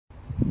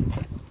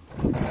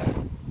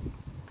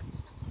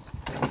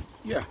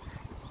Yeah.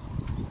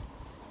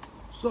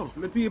 So,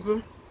 my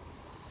people,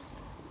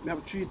 I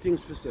have three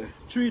things to say.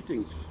 Three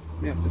things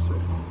I have to say.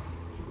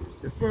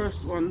 The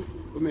first one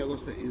I'm going to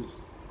say is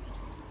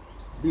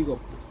big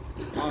up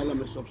all of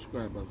my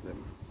subscribers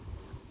them.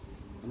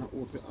 And I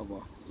hope you have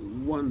a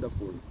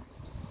wonderful,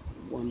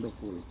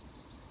 wonderful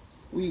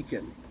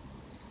weekend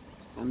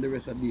and the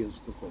rest of the days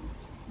to come.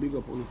 Big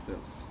up on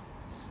yourself.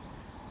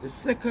 The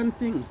second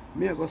thing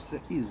I'm going to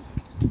say is,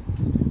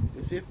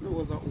 you see, if I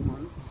was a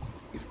woman,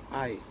 if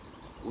I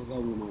was a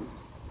woman,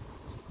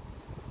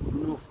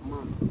 enough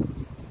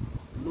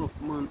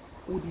man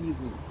would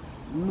even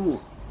know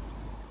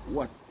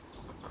what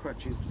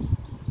crutches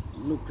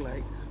look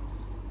like,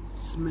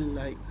 smell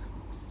like,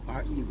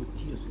 or even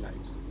taste like.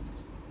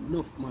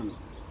 Enough man.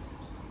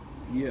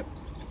 Yep,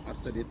 I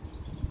said it.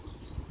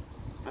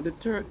 And the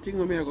third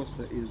thing I'm going to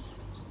say is,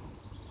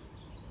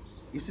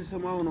 you see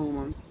some of you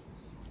man,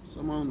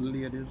 some of you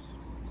ladies,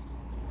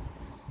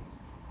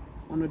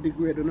 wanna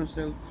degrade on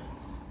yourself,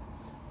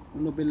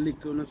 wanna be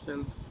lick on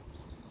yourself,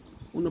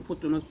 wanna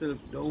put on yourself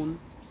down,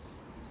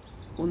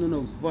 wanna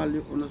no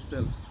value on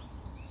yourself.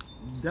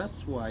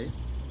 That's why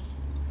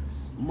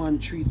man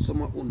treat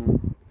some of you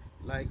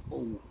like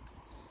oh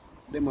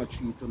them a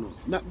treat you.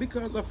 Not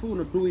because of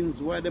you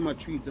doings why them a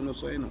treat you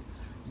so you know,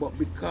 but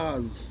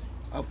because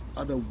of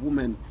other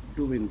women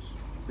doings.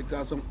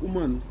 Because some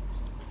woman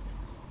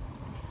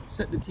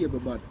set the table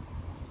bad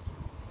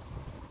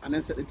and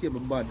then set the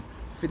table bad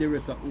for the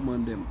rest of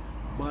women them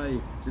by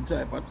the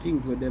type of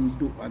things where them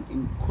do and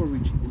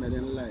encourage in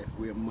their life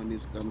where man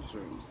is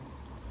concerned.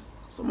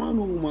 Some man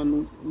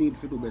woman need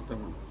to do better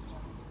man.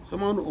 Some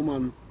man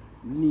woman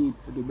need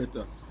to do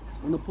better.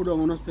 When you put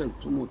on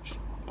yourself too much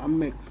and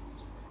make.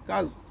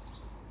 Cause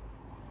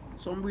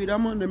some breed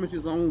of man them see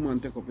some woman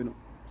take up, you know.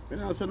 You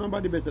know, say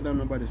nobody better than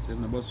nobody say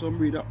no, but some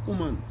breed of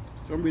woman,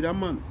 some breed of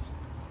man,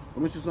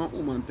 when see some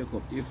woman take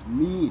up. If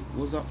me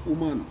was a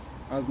woman,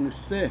 as me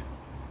say,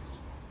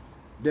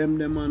 them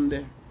man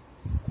they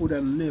could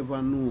have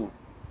never know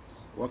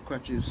what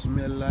crutches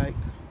smell like,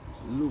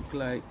 look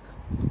like,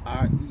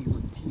 or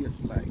even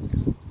taste like.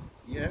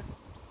 Yeah?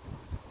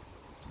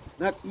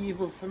 Not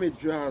even for me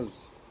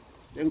drawers,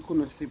 them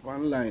couldn't sleep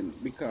online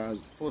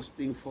because first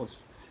thing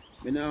first,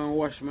 when I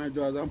wash my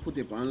drawers and put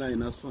it online in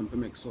the sun to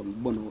make sun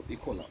burn out the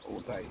color out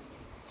of it.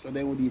 So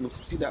they would even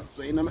see that.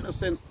 So in a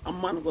sense, a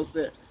man go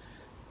say,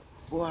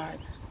 boy, I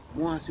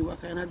want to see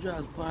what kind of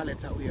drawers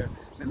Paulette out here.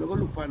 Let me go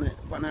look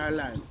on her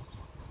line.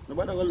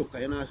 Nobody go look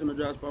at you know, I see no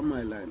drawers on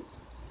my line.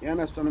 You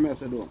understand what I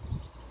say though?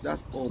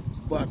 That's how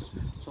bad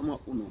some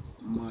of you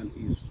man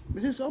is. You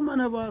see some man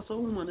have also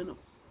woman, you know.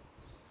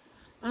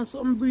 And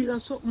some breed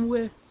of something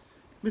where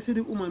I see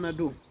the woman a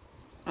do.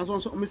 And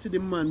something I see the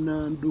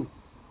man do.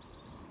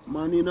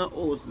 Man in a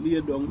house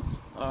lay down,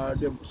 or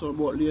some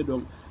about lay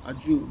down, a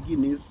drink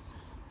Guinness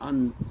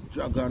and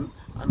dragon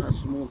and a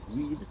smoke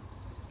weed.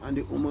 And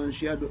the woman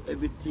she a do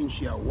everything,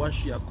 she a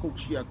wash, she a cook,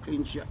 she a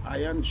clean, she a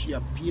iron, she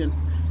a paint,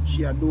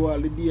 she a do all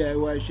the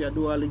DIY, she a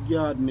do all the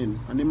gardening,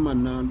 and the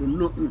man nah do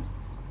nothing.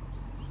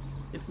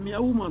 If me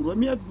a woman, what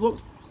me a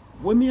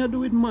do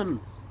with man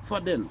for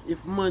them?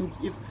 If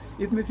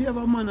me have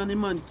a man and the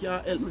man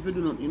can't help me to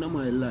do nothing in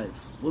my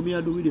life, what me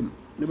a do with him?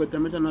 Never tell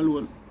me turn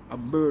alone, a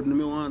bird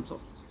me want so.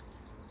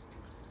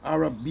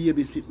 Or a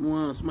babysit, me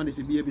want somebody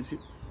to babysit.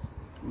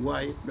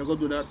 Why? They go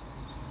do that?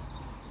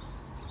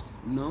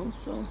 No,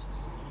 sir.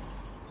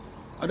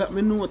 And that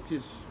me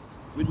notice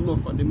with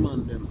enough of the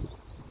man them.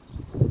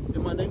 The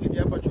man then get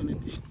the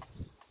opportunity.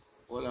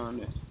 Hold on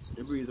there.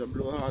 The breeze will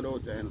blow hard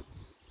out there.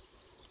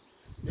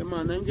 The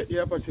man then get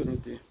the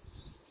opportunity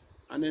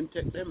and then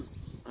take them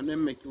and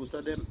then make use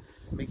of them.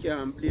 Me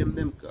can't blame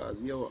them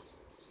because yo,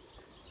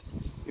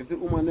 if the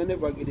woman they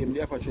never give them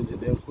the opportunity,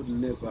 they could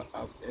never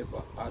have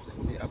ever had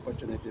the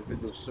opportunity to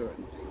do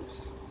certain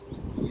things.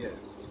 Yeah.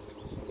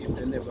 If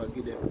they never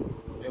give them,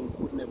 they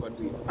could never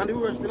do it. And the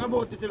worst thing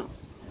about it, you know,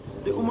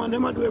 the woman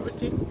never do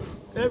everything.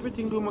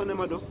 Everything the woman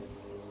never do.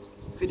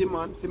 For the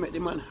man, to make the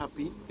man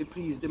happy, to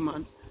please the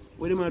man.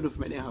 What the man do to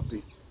make them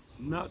happy?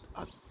 Not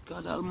a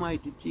God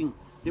Almighty thing.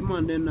 The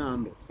man they now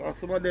do. Because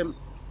some of them,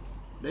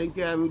 they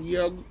can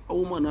give a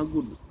woman a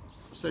good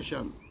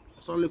session.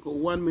 It's only like a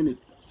 1 minute,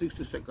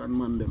 60-second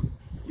man them.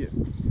 Yeah,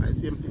 I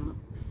same thing. No?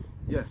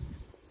 Yeah.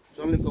 It's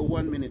only like a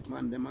 1 minute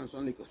man them and it's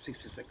only like a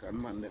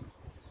 60-second man them.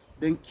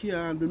 Then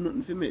can't do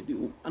nothing for me.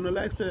 And I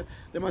like say,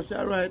 they must say,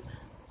 alright,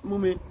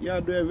 mommy,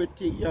 you do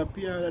everything, you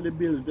pay all the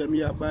bills, them,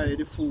 you buy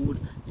the food,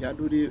 you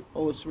do the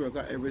housework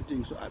and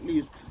everything. So at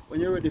least when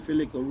you're ready for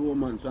like a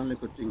romance and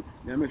like a thing,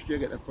 you make sure you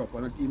get that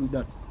proper, not even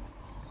that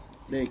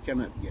they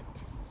cannot get.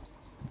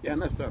 You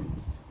understand?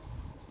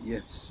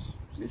 Yes,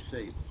 me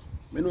say it.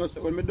 I know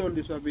when I done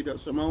this video,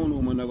 some own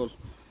woman I go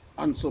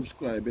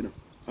unsubscribe, you know.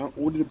 And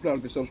who did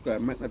plan to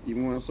subscribe might not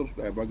even want to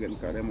subscribe again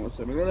because they must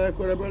say, I don't like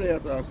what everybody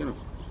talk, you know.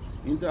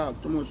 You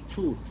talk too much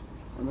truth.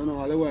 I don't know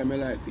all the way I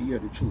like to hear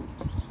the truth.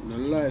 I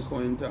don't like how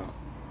you talk.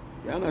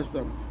 You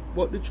understand?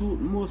 But the truth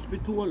must be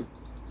told.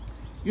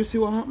 You see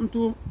what happened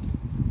to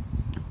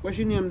what's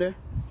your name there?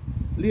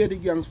 lady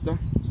gangster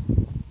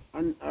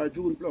and our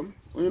June Plum,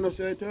 when you know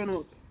see how it turn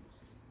out.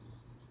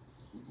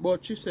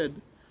 But she said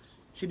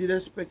she did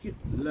expect it.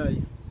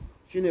 Lie.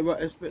 She never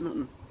expect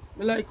nothing.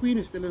 I like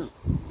Queenie still, you know.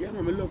 Yeah, no,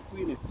 I love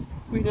Queenie.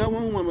 Queenie, I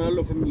want one I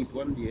love to meet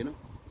one day, you know.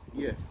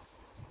 Yeah.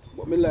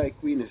 But I like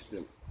Queenie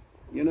still.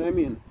 You know what I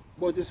mean?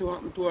 But this is what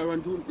happened to her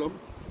and June Plum.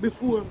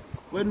 Before,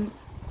 when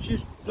she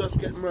just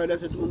get married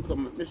at June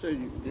Plum, I said,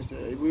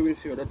 we will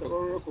see how that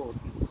will work out.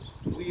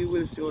 We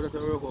will see how that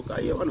will work out.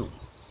 Because you know,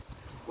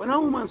 when a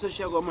woman says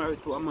she got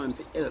married to a man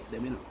to help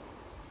them, you know,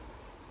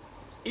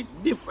 it's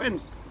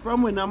different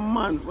from when a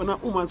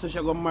woman says she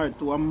got married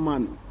to a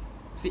man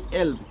to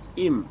help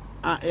him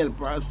and help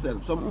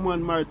herself. Some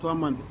woman married to a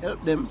man to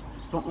help them,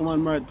 some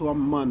woman married to a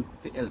man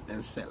to help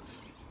themselves.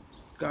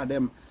 Because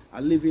them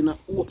are living in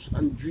hopes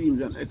and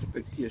dreams and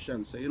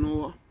expectations. So you know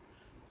what?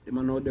 They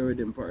are not there with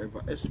them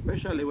forever.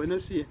 Especially when you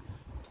see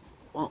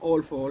one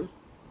old fool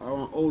or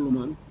one old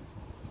woman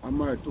are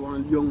married to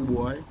one young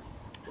boy.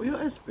 What you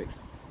expect?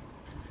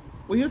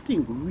 What you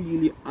think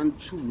really and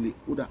truly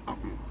would have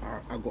happened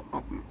or go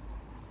happen?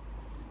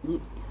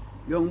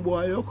 Young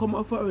boy, you come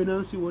up foreign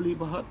and see what you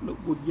hot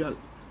look good girl.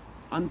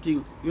 And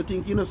think you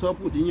think you know so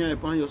put in your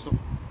upon yourself.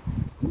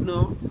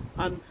 No.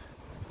 And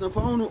now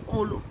for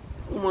all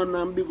woman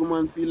and big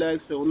woman feel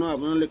like say no have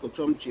no little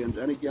chum change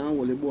and it can't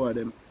hold the boy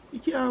them. You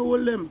can't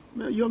hold them.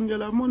 Young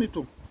girl have money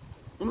too.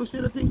 You know see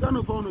the thing I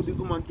know for no big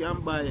woman can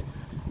buy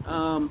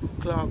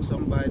clocks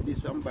and buy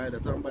this and buy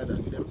that and buy that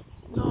with them.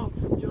 No,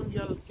 young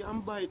girl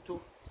can buy too.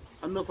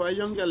 And not for a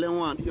young girl they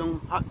want young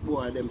hot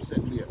boy them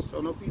set here.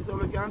 So no feel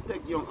so you can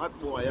take young hot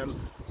boy and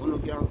you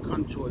can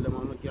control them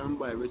and you can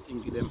buy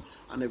everything with them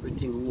and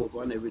everything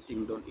over and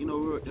everything done. You know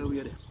work them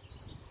way there.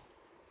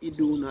 It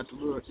do not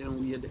work them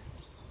way there.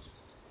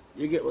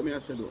 You get what me I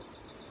said though?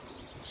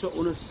 So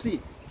you see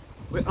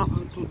what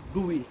happened to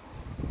Dewey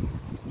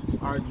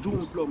or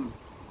June Plum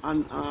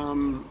and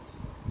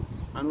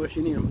what's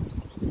she name?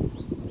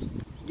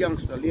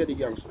 Gangster, lady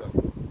gangster.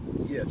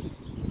 Yes.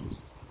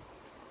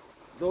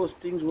 Those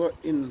things were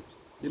in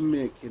the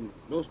making.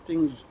 Those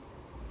things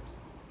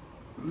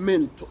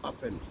meant to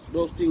happen.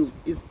 Those things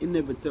is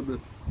inevitable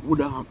would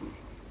have happened.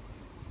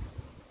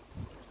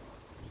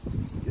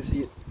 You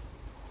see,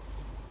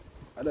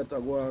 I that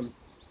go on.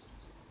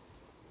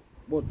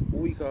 But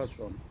we cause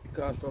from? It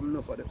cause from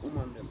enough of the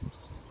woman them.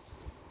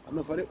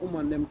 Enough of the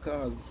woman them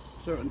cause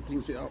certain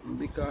things will happen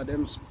because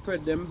them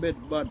spread them bed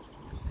bad.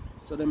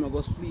 So them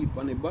go sleep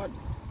on the bed.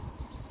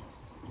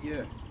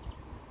 Yeah.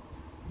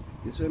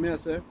 You see what I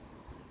say?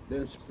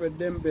 Then spread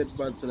them bed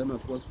bad so them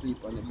have to sleep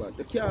on the bed.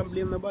 You can't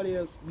blame nobody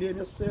else, blame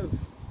yourself.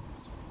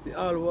 They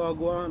all will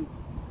go on.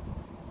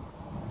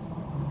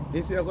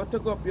 If you got to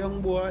take up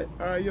young boy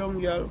or young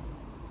girl,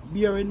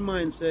 bear in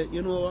mind, say,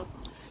 you know what?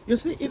 You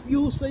see, if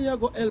you say you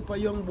go help a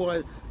young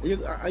boy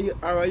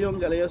or a young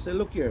girl, you say,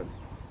 look here,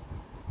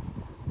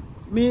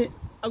 I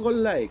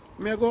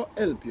go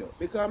help you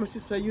because my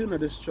sister, you know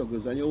the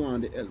struggles and you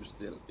want the help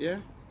still, yeah?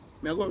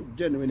 I go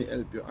genuinely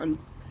help you. And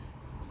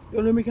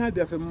you know, me can't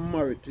be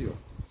married to you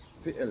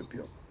to help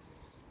you.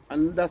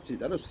 And that's it.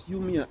 That just you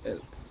me a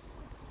help.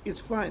 It's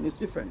fine, it's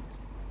different.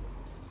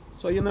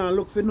 So you not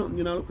look for nothing,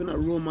 you're not looking at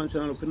romance,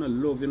 you're not looking at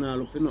love, you're not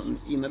looking for nothing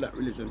in that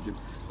relationship.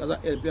 Because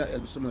I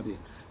help somebody.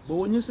 But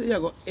when you say you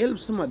go help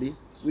somebody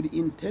with the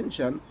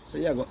intention, so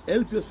you go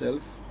help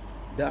yourself,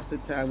 that's the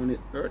time when it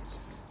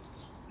hurts.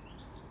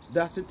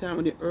 That's the time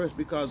when it hurts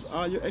because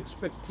all your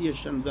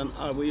expectations and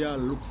all what you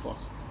look for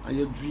and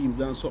your dreams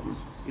and something,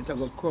 it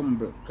will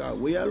crumble. Because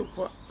what you look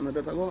for,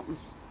 another will happen.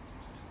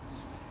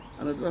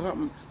 Another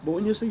happen. But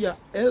when you say you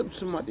help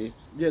somebody,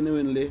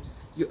 genuinely,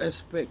 you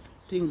expect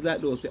things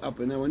like those to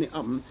happen. And when it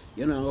happens,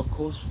 you're not going to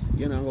cuss,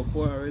 you're not going to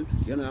quarrel,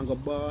 you're not going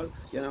to bawl,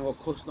 you're not going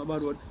to cuss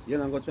nobody, you're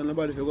not going to tell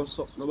nobody if you're going to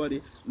suck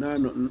nobody, no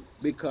nothing,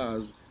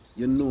 because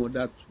you know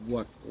that's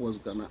what was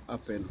going to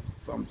happen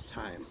from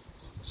time.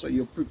 So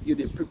you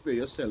did prepare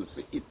yourself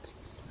for it,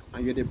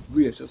 and you did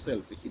brace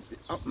yourself for it to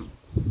happen.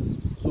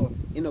 So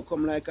it don't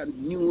come like a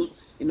news,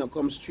 it don't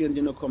come strange,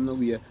 it don't come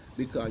nowhere,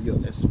 because you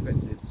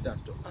expected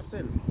that to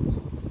happen.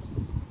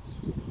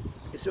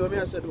 You see what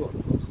I said? What?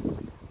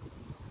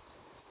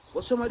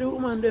 But some of the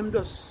women them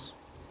just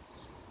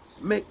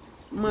make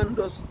man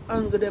just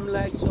anger them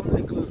like some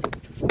little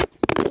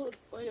blood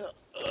fire.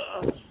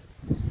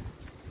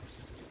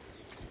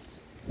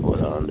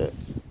 Hold on there.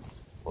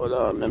 Hold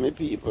on there, me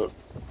people.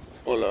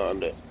 Hold on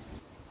there.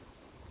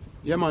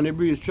 Yeah man, the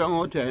breeze strong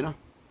out here, you know.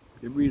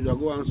 The breeze are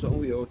going some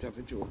way out of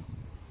it, you.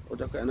 Out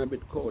of kind of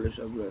bit coolish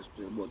as well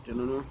still, but you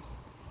know.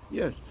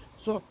 Yes.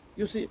 So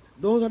you see,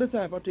 those are the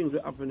type of things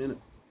that happen, you know.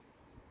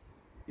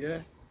 Yeah.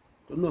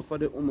 Enough for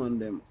the woman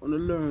them.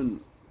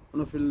 Learn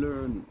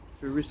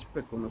to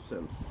respect on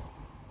yourself.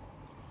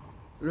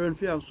 Learn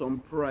to have some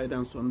pride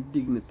and some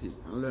dignity,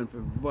 and learn to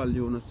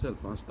value on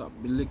yourself and stop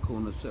belittling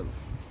on yourself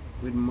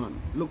with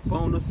man. Look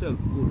upon yourself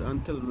good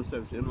and tell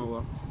yourself, you know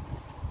what,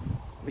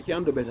 we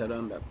can do better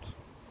than that.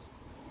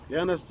 You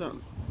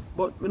understand?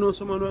 But you know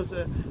someone will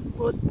say,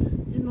 but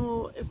you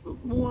know, if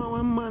want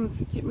one man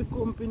to keep me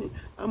company.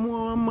 I want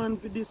one man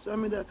for this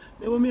and me that.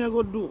 Then what me I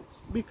go do?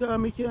 Because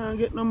me can't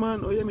get no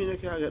man. Oh, you mean you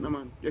can't get no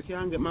man? You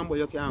can't get man, but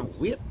you can't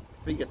wait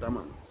to get a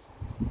man.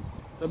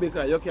 So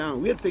because you can't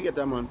wait to get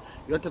a man,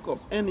 you take up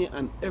any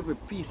and every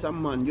piece of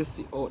man you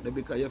see out there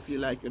because you feel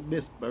like you're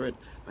desperate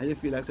and you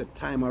feel like the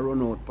time I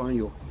run out upon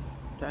you.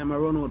 Time I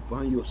run out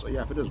upon you, so you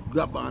have to just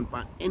grab on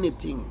upon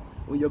anything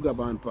when you grab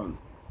on upon.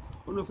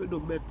 You know if you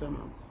do better,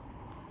 man.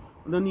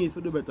 You don't need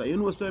to do better. You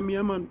know, say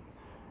me, man.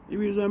 The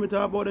reason I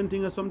talk about them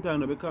things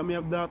sometimes because I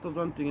have daughters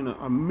and things, you know,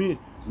 and me,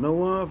 no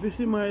one to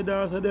see my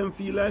daughter, them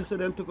feel like say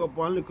them took up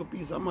one little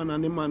piece of man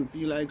and the man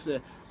feel like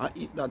say I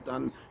eat that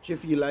and she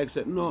feel like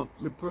say, no,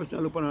 me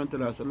personally look on her and tell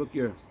her, so look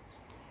here,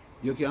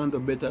 you can do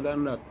better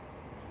than that.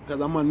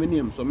 Because a man my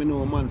name, so me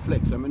know a man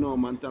flex and me know a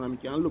man tell him,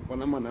 can look on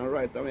a man and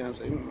right away and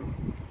say,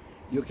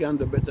 you can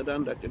do better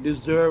than that, you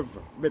deserve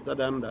better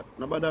than that.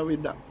 No bother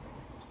with that.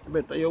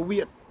 Better you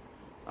wait.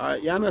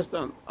 You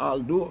understand?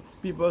 Although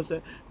people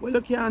say, well,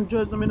 you can't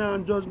judge me,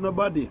 not judge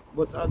nobody.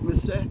 But as me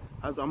say,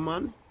 as a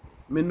man,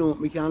 me know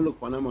me can look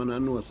on a man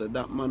and know say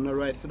that man not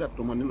right for that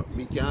woman. You know,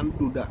 me can't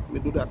do that. Me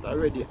do that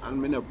already and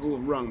me not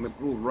prove wrong, me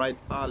prove right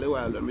all the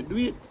while and me do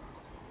it.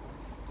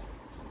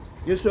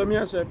 You see me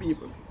I say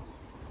people.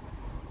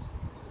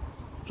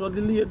 So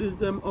the ladies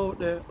them out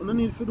there, you don't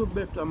need to do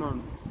better,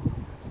 man.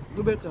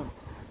 Do better.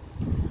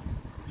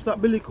 Stop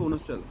believing on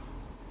yourself.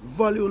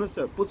 Value on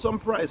yourself. Put some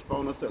price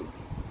on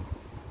yourself.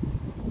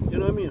 You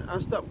know what I mean?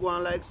 And stop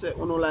going like say,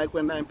 you know, like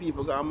when them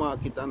people go to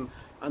market and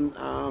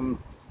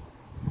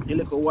you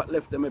look at what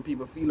left them and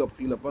people feel up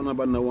and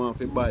nobody want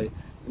to buy.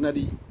 In the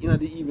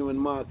evening when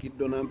market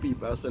done and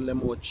people sell them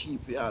more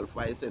cheap for all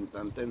 5 cents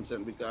and 10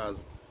 cents because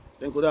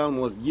they could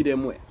almost give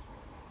them away.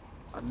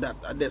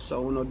 That's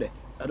how you know that.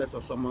 That's how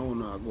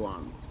someone wanna go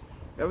on.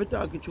 Every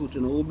talk the truth,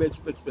 you know, who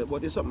expect,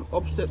 but it's something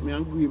upset me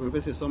and grieve me if I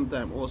say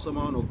sometimes, or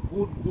someone a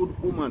good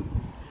woman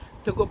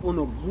take up on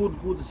a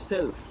good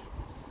self.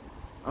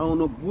 I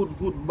want a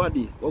good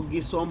body or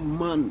give some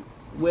man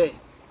where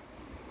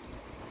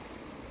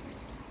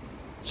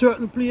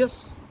certain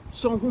place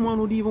some woman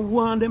would even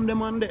want them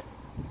man there.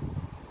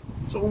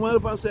 Some woman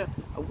help and say,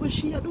 I wish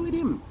she had do with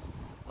him.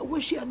 I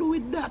wish she had do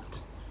with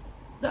that.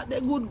 That the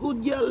good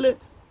girl there.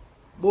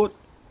 But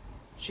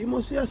she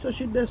must say so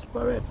she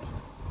desperate.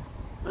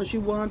 And she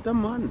want a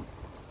man.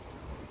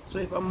 So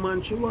if a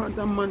man she want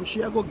a man,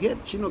 she a go get.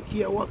 She no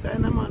care what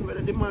kind of man,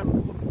 whether the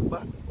man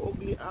bad,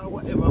 ugly or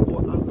whatever, but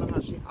as long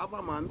as she have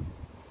a man,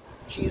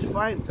 she's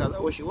fine because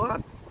that's what she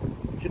want.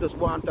 She just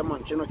want a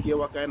man, she no care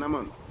what kind of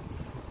man.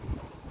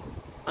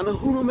 And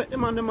who no make the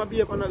man them a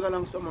behave and a go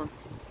along some man?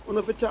 Who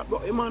no fi talk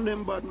about the man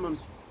them bad man.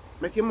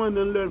 Make the man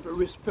them learn to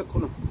respect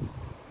you know.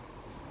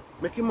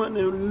 Make the man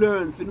them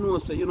learn to know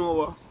say, you know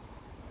what?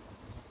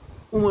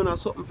 Woman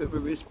has something to be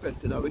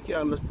respected and we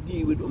can't just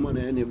deal with woman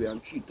anyway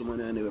and treat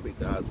woman anyway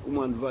because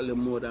woman value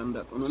more than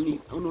that. I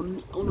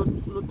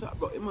don't talk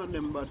about the man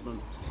them bad man.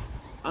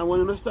 And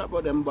when you start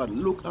about them bad,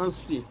 look and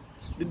see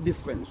the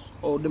difference.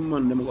 How the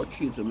man them go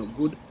treat you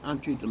good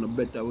and treat you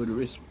better with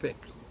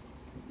respect.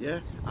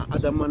 Yeah? And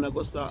other man are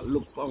going to start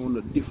look on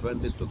the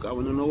different because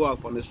when you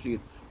walk on the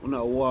street, when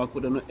I walk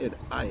with a head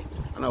high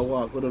and I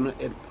walk with a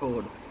head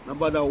proud.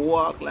 Nobody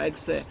walk like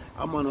say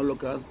a man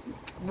look as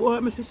boy,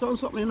 I see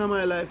something in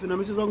my life, you know,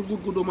 I see some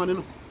good woman, you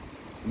know.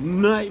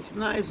 Nice,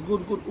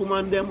 good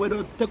woman them where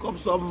they take up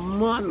some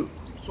man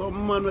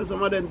where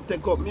some of them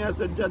take up. Me I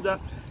said,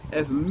 Jaja,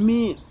 if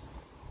me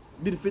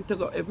did fit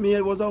take up, if me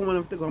was a woman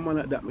if take up a man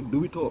like that, me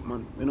do it up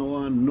man. I don't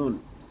want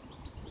none.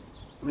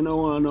 I don't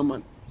want no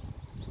man.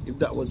 If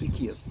that was the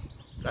case.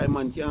 That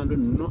man can't do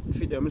nothing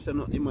for them. I say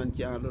nothing, the man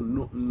can't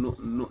do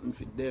nothing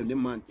for them. The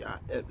man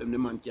can't help them, the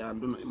man can't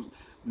do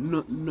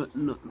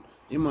nothing.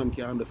 The man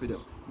can't do for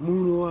them.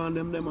 Moon want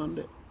them man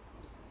there.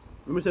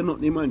 I say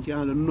nothing, the man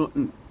can't do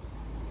nothing.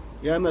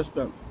 You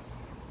understand?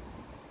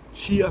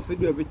 She have to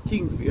do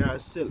everything for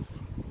herself.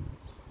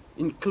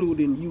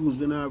 Including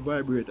using her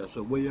vibrator.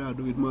 So what you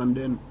do with man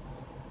then?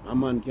 A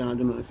man can't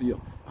do nothing for you.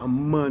 A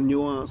man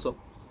you want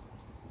something.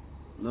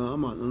 No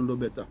man, don't do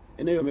better.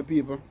 Anyway, my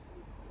people.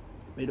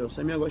 I just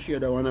say I go share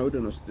that one I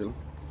don't know still.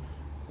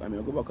 I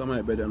go back on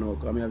my bed now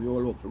because I have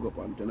your work to go up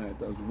on tonight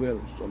as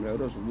well. So I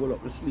just roll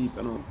up to sleep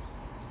you know.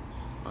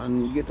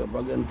 And get up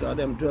again because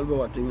them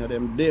 12-hour thing are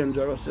them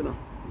dangerous, you know.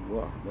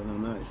 Wow, they're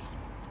nice.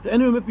 So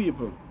anyway, my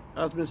people,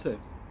 as me say,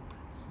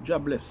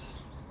 God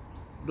bless.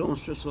 Don't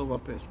stress over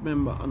pest.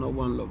 Remember, I know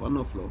one love,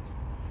 enough love.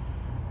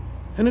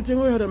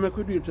 Anything we have to make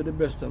we do it to the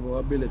best of our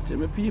ability.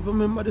 My people,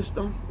 remember this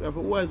time. We have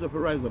to wise up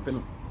and rise up, you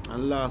know.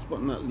 And last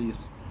but not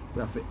least,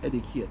 we have to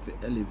educate, to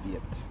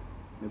elevate.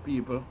 My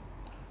people,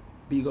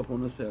 big up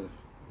on yourself.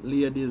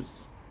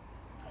 Ladies,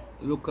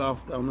 look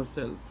after on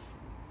yourself.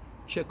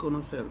 Check on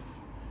yourself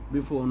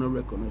before you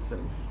wreck on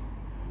yourself.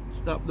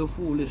 Stop the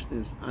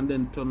foolishness and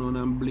then turn on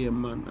and blame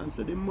man. And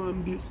say the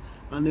man this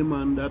and the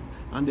man that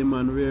and the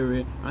man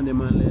rare and the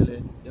man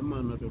lele. The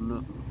man not do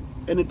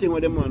nothing. Anything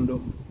what the man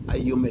do,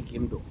 you make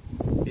him do.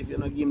 If you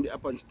not give him the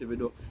opportunity to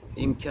do,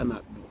 him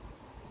cannot do.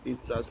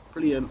 It's as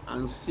plain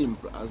and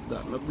simple as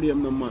that. No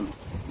blame no man.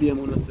 Blame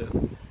on yourself.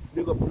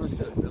 Big up on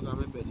yourself because I'm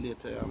a bed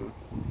later, yeah, man.